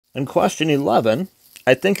In question 11,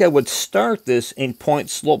 I think I would start this in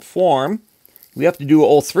point-slope form. We have to do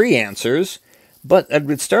all three answers, but I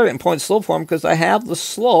would start it in point-slope form because I have the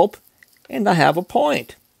slope and I have a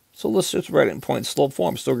point. So let's just write it in point-slope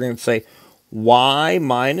form. So we're going to say y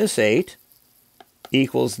minus 8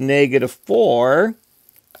 equals negative 4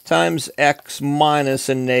 times x minus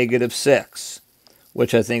a negative 6,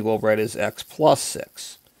 which I think we'll write as x plus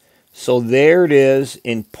 6. So there it is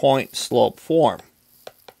in point-slope form.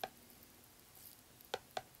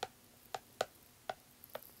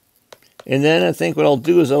 And then I think what I'll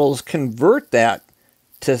do is I'll convert that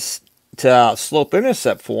to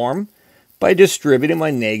slope-intercept form by distributing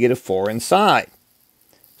my negative 4 inside.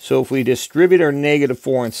 So if we distribute our negative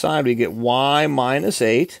 4 inside, we get y minus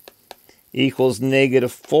 8 equals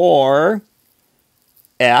negative 4x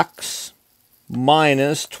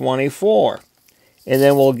minus 24. And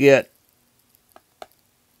then we'll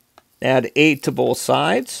add 8 to both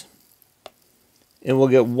sides. And we'll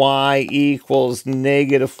get y equals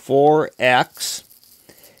negative 4x.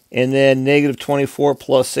 And then negative 24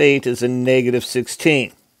 plus 8 is a negative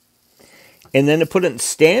 16. And then to put it in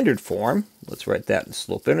standard form, let's write that in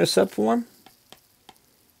slope-intercept form.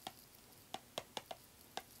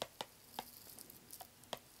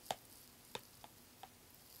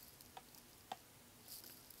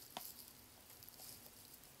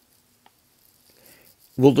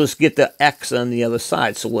 We'll just get the x on the other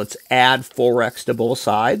side. So let's add 4x to both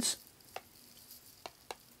sides.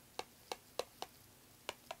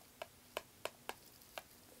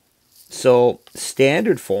 So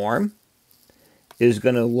standard form is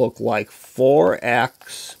going to look like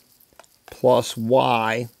 4x plus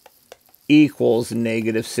y equals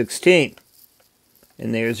negative 16.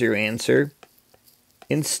 And there's your answer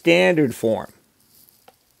in standard form.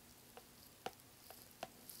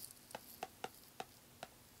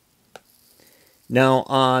 Now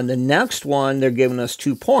on the next one, they're giving us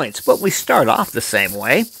 2 points, but we start off the same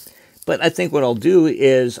way. But I think what I'll do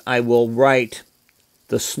is I will write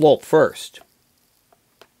the slope first.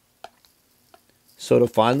 So to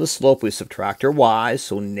find the slope, we subtract our y,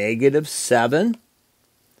 so negative 7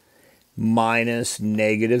 minus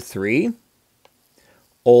negative 3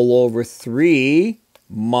 all over 3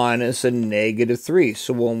 minus a negative 3.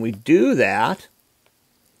 So when we do that,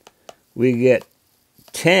 we get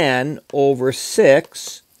 10 over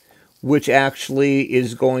 6, which actually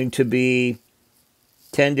is going to be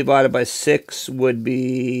 10 divided by 6 would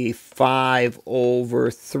be 5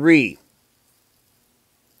 over 3.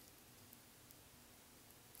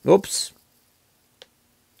 Oops.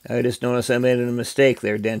 I just noticed I made a mistake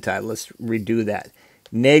there, didn't I? Let's redo that.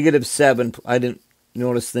 Negative 7, I didn't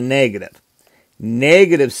notice the negative.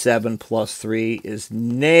 Negative 7 plus 3 is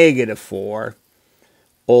negative 4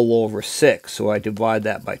 all over 6. So I divide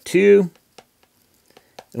that by 2,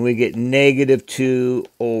 and we get negative 2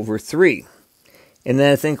 over 3. And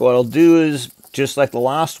then I think what I'll do is, just like the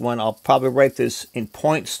last one, I'll probably write this in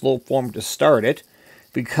point-slope form to start it,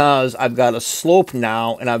 because I've got a slope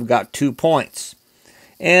now and I've got 2 points.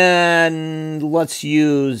 And let's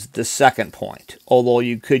use the second point, although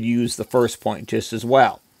you could use the first point just as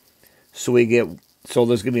well. So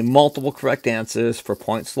there's going to be multiple correct answers for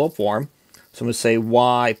point-slope form. So I'm going to say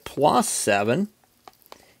y plus 7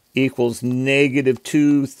 equals negative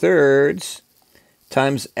 2/3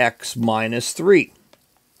 times x minus 3.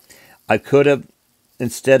 I could have,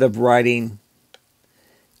 instead of writing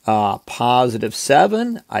positive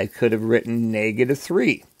 7, I could have written negative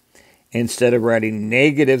 3. Instead of writing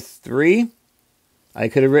negative 3, I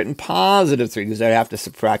could have written positive 3 because I'd have to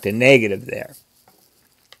subtract a negative there.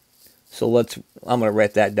 So I'm going to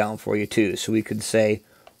write that down for you too. So we could say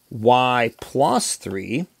y plus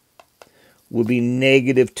 3 would be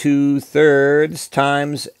negative 2/3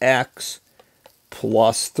 times x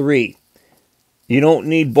plus 3. You don't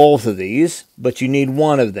need both of these, but you need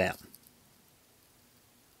one of them.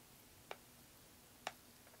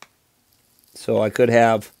 So I could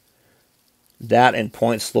have that in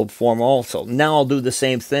point-slope form also. Now I'll do the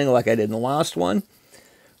same thing like I did in the last one.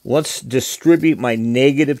 Let's distribute my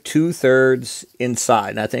negative 2/3 inside.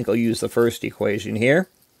 And I think I'll use the first equation here.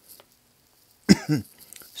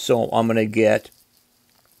 So I'm going to get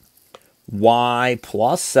y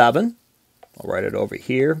plus 7. I'll write it over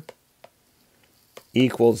here.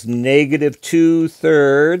 Equals negative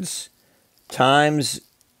 2/3 times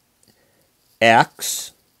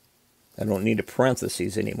x. I don't need a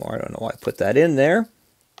parentheses anymore. I don't know why I put that in there.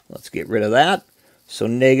 Let's get rid of that. So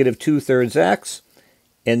negative 2/3 x.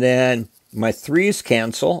 And then my 3's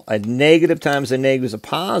cancel. A negative times a negative is a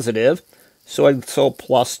positive. So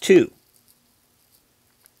plus 2.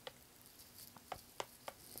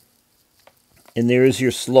 And there's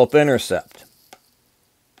your slope-intercept.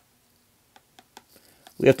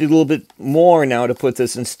 We have to do a little bit more now to put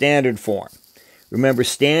this in standard form. Remember,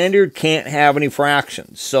 standard can't have any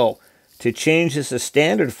fractions. So to change this to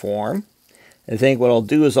standard form, I think what I'll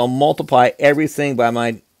do is I'll multiply everything by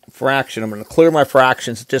my fraction. I'm going to clear my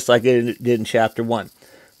fractions just like I did in chapter 1.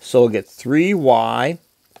 So I'll get 3y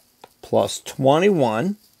plus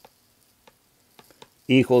 21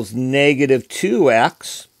 equals negative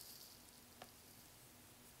 2x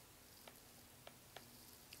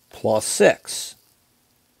plus 6.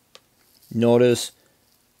 Notice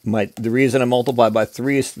the reason I multiply by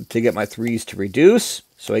 3 is to get my 3's to reduce.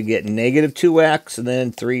 So I get negative 2x, and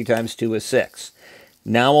then 3 times 2 is 6.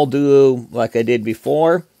 Now I'll do like I did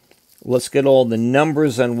before. Let's get all the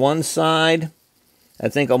numbers on one side. I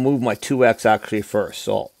think I'll move my 2x actually first.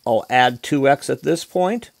 So I'll add 2x at this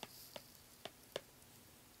point.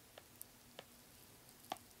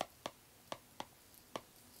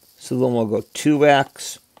 So then we'll go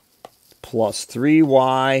 2x plus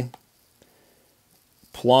 3y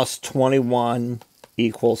plus 21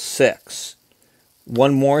 equals 6.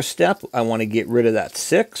 One more step, I want to get rid of that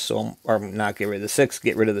 6, or not get rid of the 6,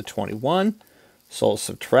 get rid of the 21. So I'll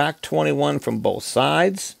subtract 21 from both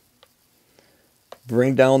sides.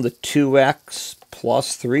 Bring down the 2x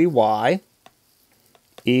plus 3y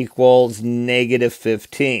equals negative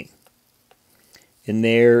 15. And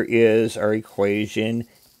there is our equation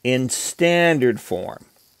in standard form.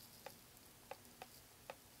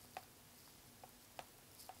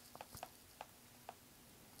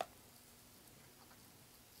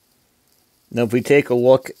 Now, if we take a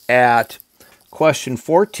look at question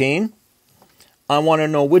 14, I want to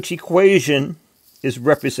know which equation is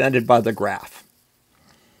represented by the graph.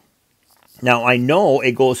 Now, I know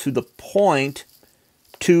it goes through the point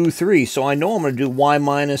 2, 3, so I know I'm going to do y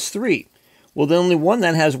minus 3. Well, the only one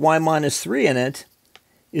that has y minus 3 in it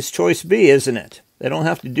is choice B, isn't it? They don't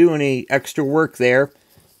have to do any extra work there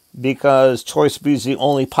because choice B is the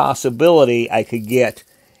only possibility I could get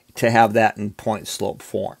to have that in point slope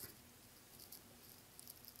form.